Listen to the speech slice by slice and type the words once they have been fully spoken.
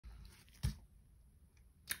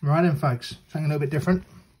Right then folks, something a little bit different.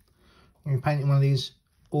 I'm going to be painting one of these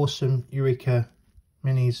awesome Eureka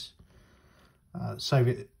minis,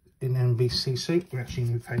 Soviet in NBC suit. We're actually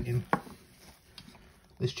going to be painting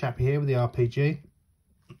this chappy here with the RPG.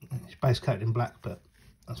 It's base coated in black, but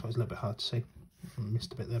that's why it's a little bit hard to see. I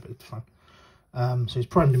missed a bit there, but it's fine. So it's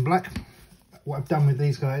primed in black. What I've done with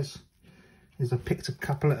these guys is I've picked a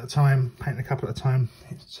couple at a time, painted a couple at a time.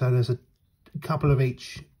 So there's a couple of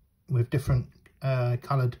each with different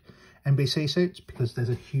coloured NBC suits, because there's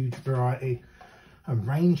a huge variety, a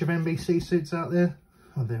range of NBC suits out there.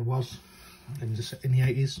 Oh, there was in the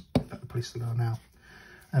 80s, but the police still are now.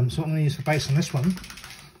 So what I'm going to use for base on this one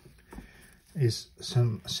is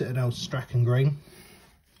some Citadel Strachan green.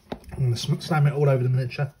 I'm going to slam it all over the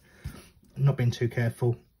miniature, not being too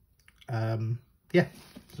careful. Yeah,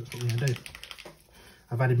 so that's what we're going to do.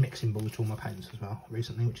 I've added mixing balls to all my paints as well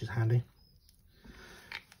recently, which is handy.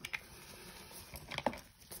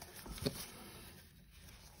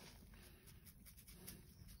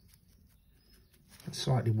 It's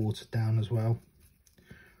slightly watered down as well,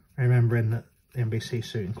 remembering that the NBC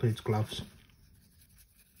suit includes gloves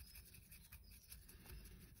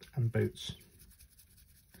and boots.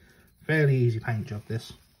 Fairly easy paint job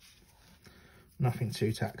this, nothing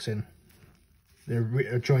too taxing. They're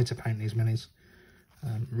a joy to paint, these minis.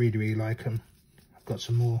 Really like them. I've got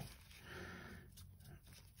some more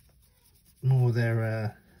of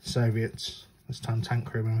their Soviets this time tank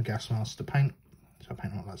crew and a gas mask to paint, so I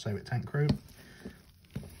paint a lot like Soviet tank crew.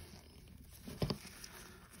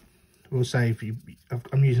 I will say,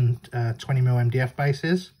 I'm using 20mm MDF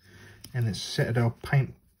bases, and it's Citadel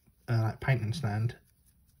paint like painting stand.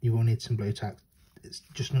 You will need some blue tack. It's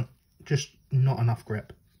just not enough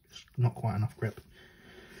grip. Just not quite enough grip.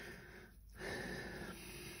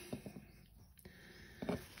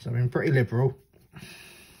 So I've been pretty liberal.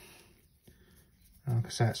 Like I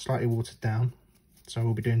say, it's slightly watered down, so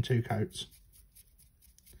we'll be doing 2 coats.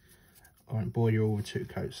 I won't bore you all with 2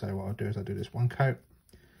 coats, so what I'll do is I'll do this 1 coat,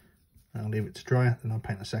 and I'll leave it to dry, then I'll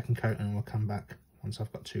paint the 2nd coat, and we'll come back once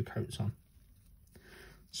I've got 2 coats on.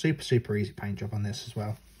 Super easy paint job on this as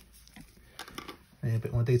well. A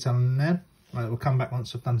bit more detail in there. Right, we'll come back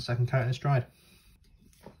once I've done the 2nd coat and it's dried.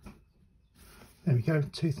 There we go,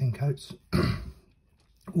 2 thin coats,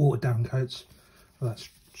 watered down coats of that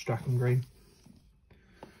Strachan green.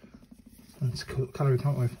 That's the colour we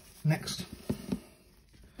come up with. Next,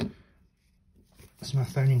 some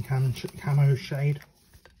Athonian camo shade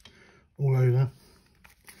all over,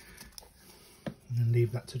 and then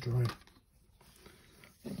leave that to dry.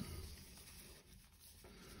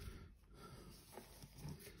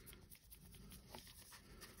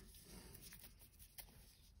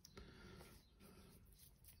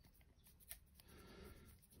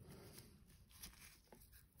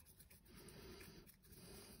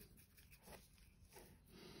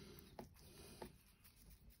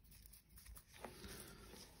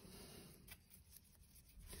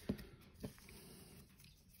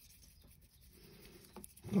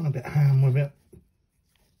 Got a bit ham with it,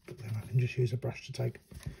 but then I can just use a brush to take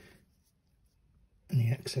any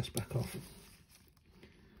excess back off.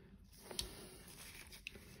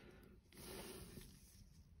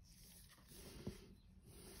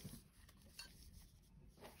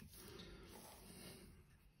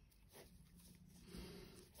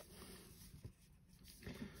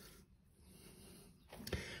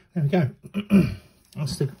 There we go.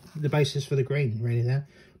 That's the basis for the green really there,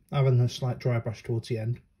 other than a slight dry brush towards the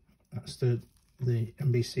end. That's the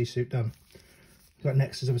NBC suit done. Got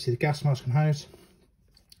next is obviously the gas mask and hose,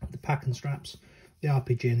 the pack and straps, the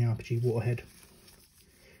RPG and the RPG waterhead.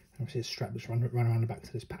 Obviously a strap that's run around the back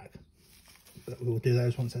to this pack. But we'll do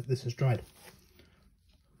those once this is dried.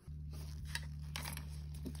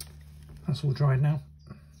 That's all dried now.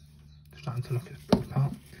 Starting to look at the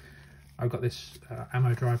part. I've got this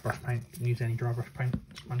ammo dry brush paint. You can use any dry brush paint.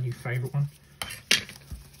 It's my new favourite one.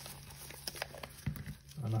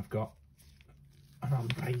 And I've got an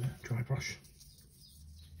unpainted dry brush.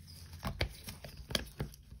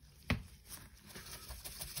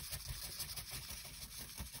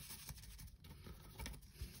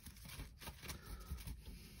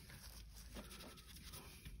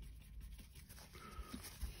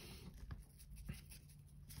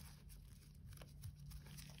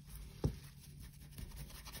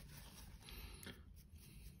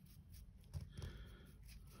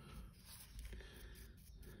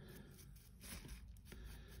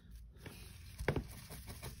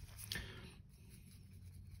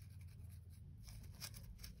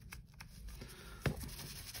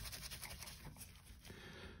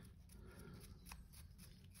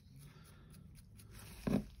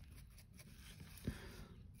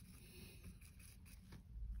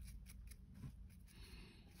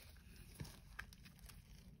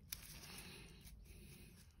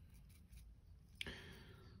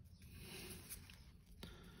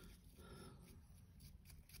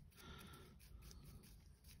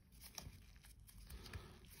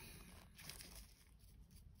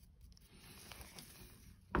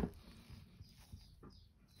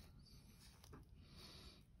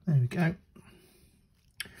 There we go.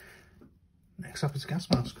 Next up is a gas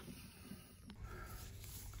mask.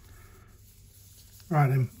 Right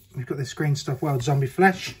then, we've got this green stuff weld zombie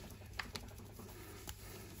flesh.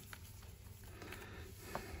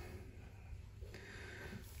 I'm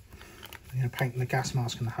going to paint the gas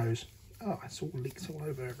mask and the hose. Oh, it's all leaked all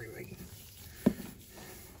over everything.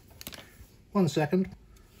 1 second,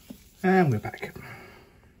 and we're back.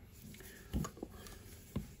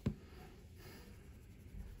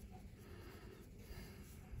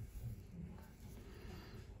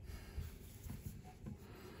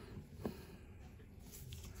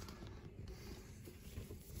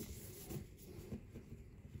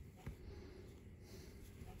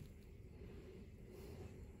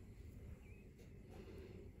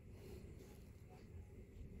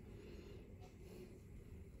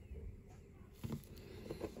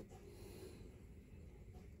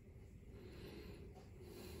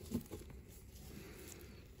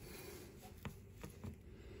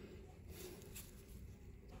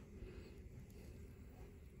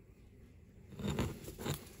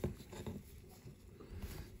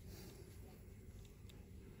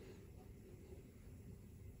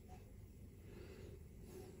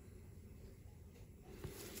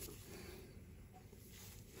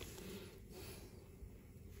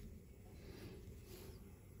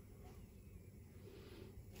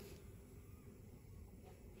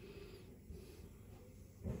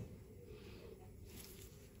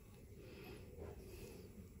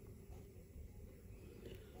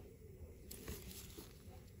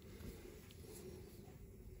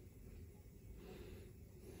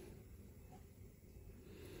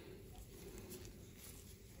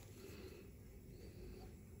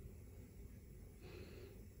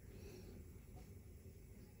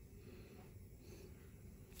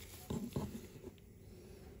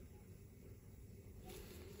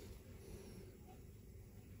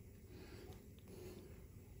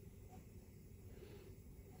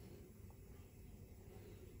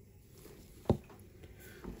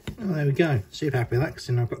 Well, there we go. Super happy with that, because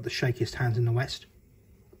I've got the shakiest hands in the west.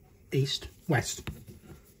 East. West.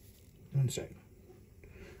 1 sec.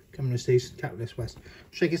 Communist east, capitalist west.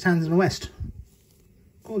 Shakiest hands in the west.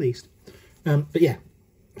 Or the east. But yeah,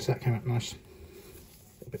 so that came out nice.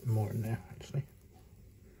 A little bit more in there, actually.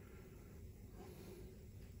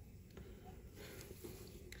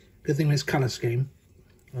 Good thing with this colour scheme,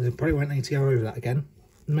 I probably won't need to go over that again.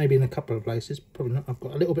 Maybe in a couple of places, probably not. I've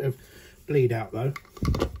got a little bit of bleed out though.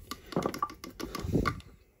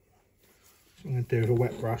 So I'm going to do with a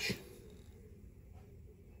wet brush.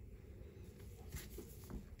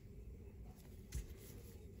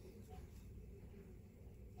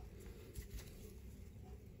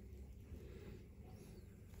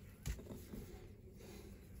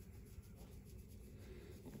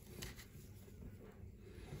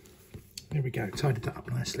 There we go, tidied that up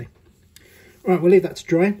nicely. Right, we'll leave that to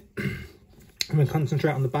dry. I'm going to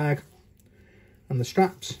concentrate on the bag and the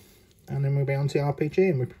straps, and then we'll be on to the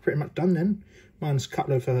RPG, and we're pretty much done then. Minus a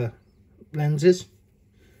couple of lenses.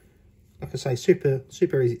 Like I say, super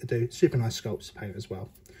easy to do, super nice sculpts to paint as well.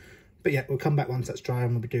 But yeah, we'll come back once that's dry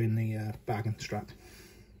and we'll be doing the bag and the strap.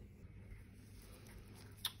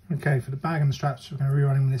 Okay, for the bag and the straps, we're going to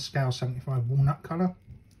rerun with this Scale 75 walnut colour.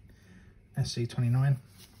 SC29.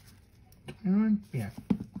 29? Yeah.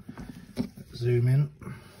 Let's zoom in.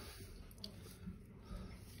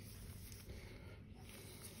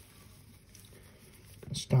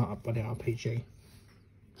 Start up by the RPG.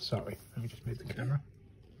 Sorry, let me just move the camera.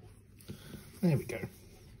 There we go.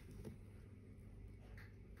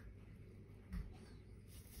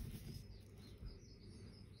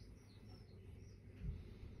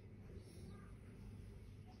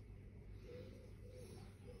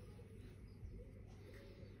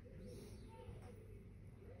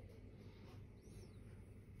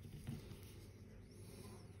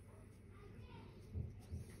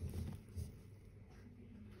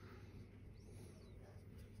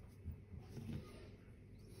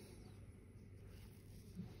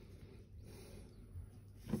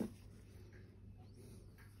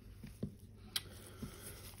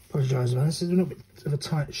 Apologise about this, this is a little bit of a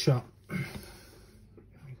tight shot.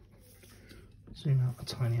 Zoom out a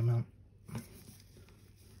tiny amount.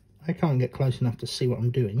 I can't get close enough to see what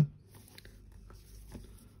I'm doing,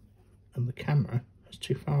 and the camera is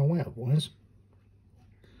too far away otherwise.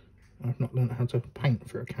 I've not learned how to paint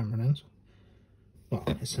for a camera lens. Well,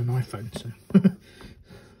 it's an iPhone, so.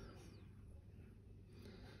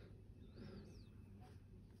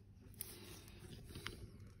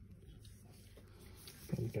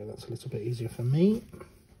 There we go, that's a little bit easier for me.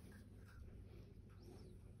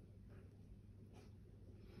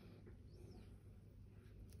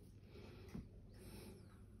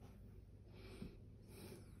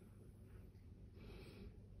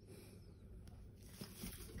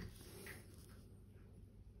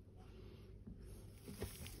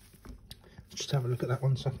 just have a look at that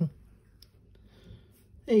 1 second.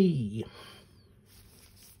 Hey.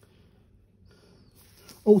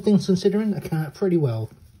 All things considering, they came out pretty well.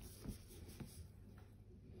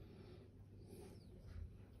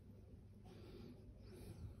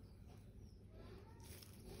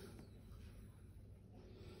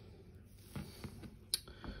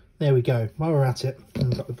 There we go. While we're at it, and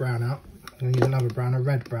we've got the brown out, I'm going to use another brown, a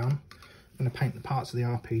red brown. I'm going to paint the parts of the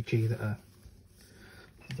RPG that are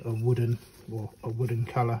wooden, or a wooden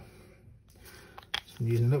colour. So I'm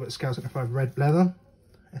using a little bit of Scale 75 red leather,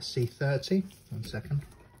 SC30. 1 second.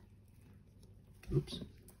 Oops.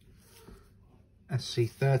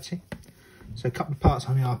 SC30. So a couple of parts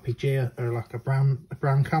on the RPG are like a brown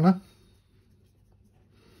colour.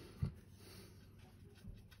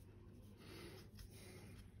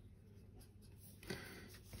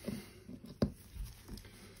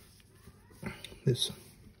 This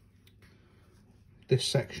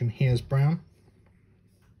section here is brown,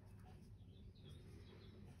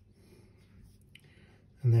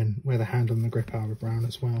 and then where the handle and the grip are brown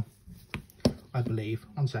as well, I believe.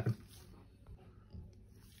 1 second.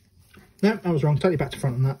 No, I was wrong. Totally back to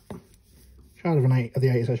front on that. Child of the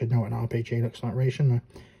 80s, I should know what an RPG looks like, really, shouldn't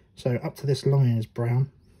I? So up to this line is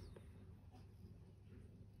brown.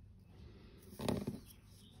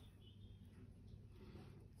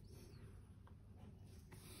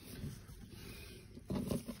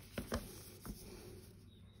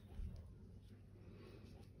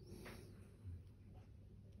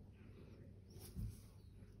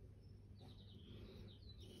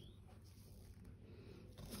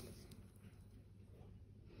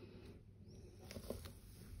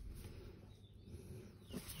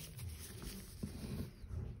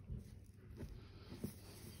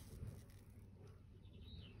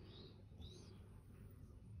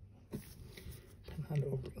 A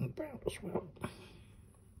little brown as well.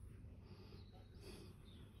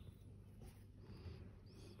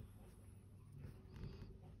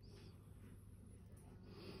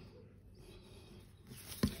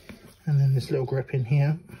 And then this little grip in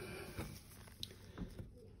here,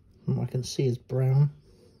 from what I can see, is brown.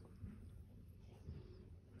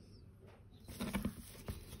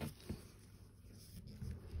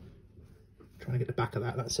 Trying to get the back of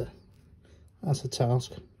that, that's a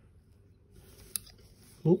task.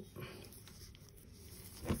 Oh.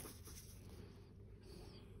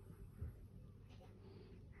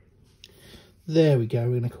 There we go,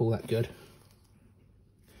 we're going to call that good.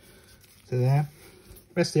 So there.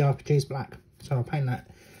 The rest of the RPG is black, so I'll paint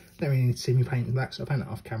that. Don't really need to see me painting black, so I'll paint that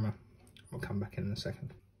off camera. I'll come back in a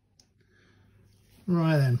second.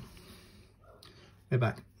 Right then, we're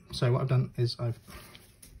back. So what I've done is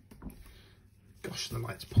gosh, the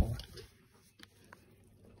light's poor.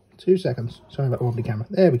 2 seconds. Sorry about the wobbly camera.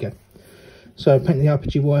 There we go. So I painted the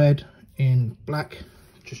RPG warhead in black.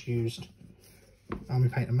 Just used army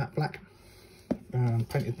paint and matte black.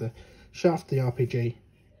 Painted the shaft of the RPG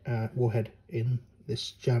warhead in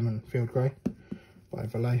this German field grey by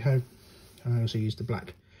Vallejo. And I also used the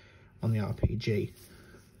black on the RPG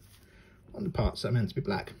on the parts that are meant to be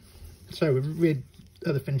black. So we're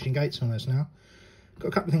at the finishing gates almost now. Got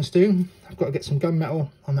a couple of things to do. I've got to get some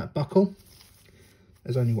gunmetal on that buckle.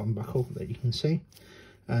 There's only one buckle that you can see.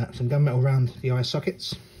 Some gunmetal around the eye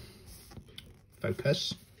sockets.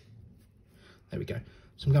 Focus. There we go.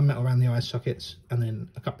 Some gunmetal around the eye sockets, and then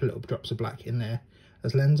a couple of little drops of black in there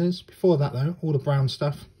as lenses. Before that though, all the brown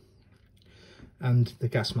stuff and the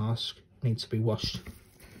gas mask needs to be washed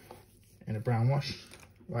in a brown wash,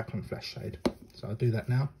 like on flesh shade. So I'll do that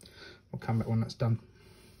now. I'll come back when that's done.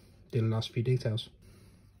 Do the last few details.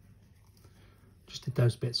 Just did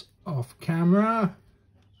those bits off camera.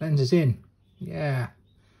 Lenses in. Yeah.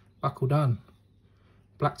 Buckle done.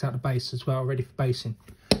 Blacked out the base as well, ready for basing.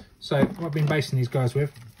 So what I've been basing these guys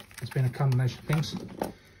with has been a combination of things.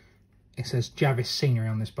 It says Javis Scenery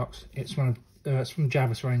on this box. It's from the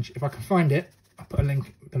Javis range. If I can find it, I'll put a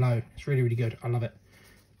link below. It's really, really good. I love it.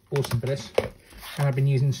 Awesome for this. And I've been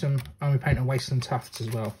using some army paint and Wasteland Tufts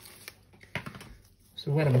as well.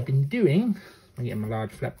 So what I've been doing, I'm getting my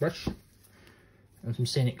large flat brush and some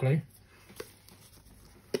scenic glue.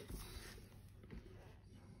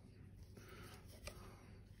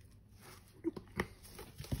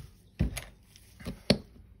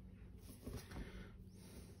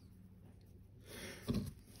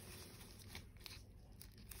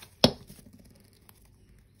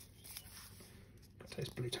 This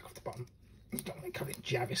blue tack off the bottom. I don't want to cover it in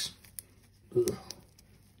Javis. Ugh. The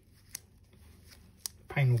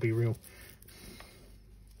pain will be real.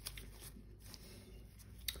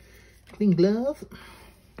 Clean glove.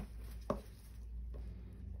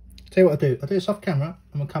 Tell you what I'll do this off camera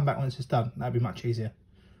and we'll come back once it's done. That'd be much easier.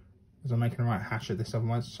 Because I'm making a right hash of this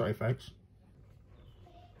otherwise. Sorry, folks.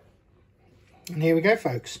 And here we go,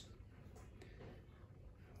 folks.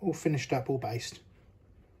 All finished up, all based.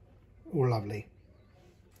 All lovely.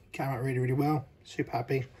 Came out really, really well. Super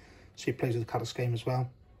happy. Super pleased with the colour scheme as well.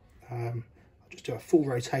 I'll just do a full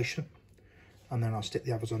rotation and then I'll stick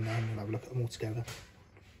the others on there and we'll have a look at them all together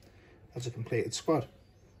as a completed squad.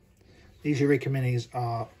 These Eureka minis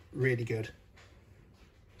are really good.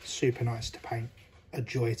 Super nice to paint. A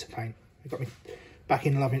joy to paint. It got me back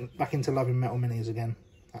into loving metal minis again.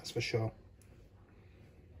 That's for sure.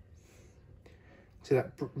 See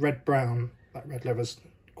that red-brown, that red leather's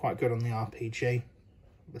quite good on the RPG.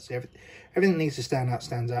 Let's see, everything that needs to stand out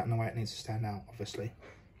stands out in the way it needs to stand out, obviously.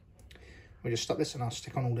 We'll just stop this and I'll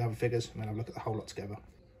stick on all the other figures and then I'll look at the whole lot together.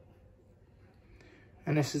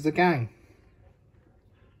 And this is the gang.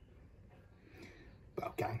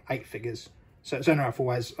 Well, gang, 8 figures. So Zona Alfa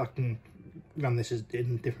ways, I can run this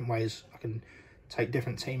in different ways. I can take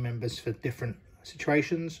different team members for different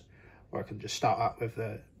situations, or I can just start up with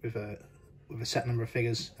a set number of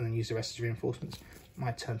figures and then use the rest as reinforcements.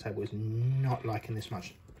 My turntable is not liking this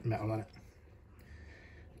much metal on it.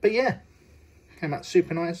 But yeah, came out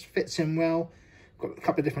super nice, fits in well. Got a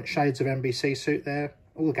couple of different shades of NBC suit there.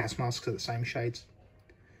 All the gas masks are the same shades.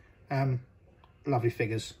 Lovely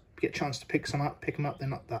figures. If you get a chance to pick them up,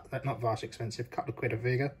 they're not vastly expensive, a couple of quid a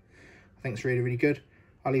figure. I think it's really, really good.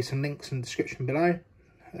 I'll leave some links in the description below.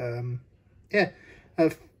 Yeah,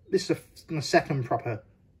 this is my second proper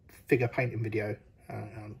figure painting video. I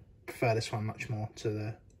prefer this one much more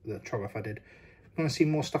to the Trogloff I did. If you want to see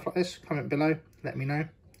more stuff like this, comment below, let me know,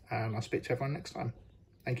 and I'll speak to everyone next time.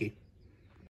 Thank you.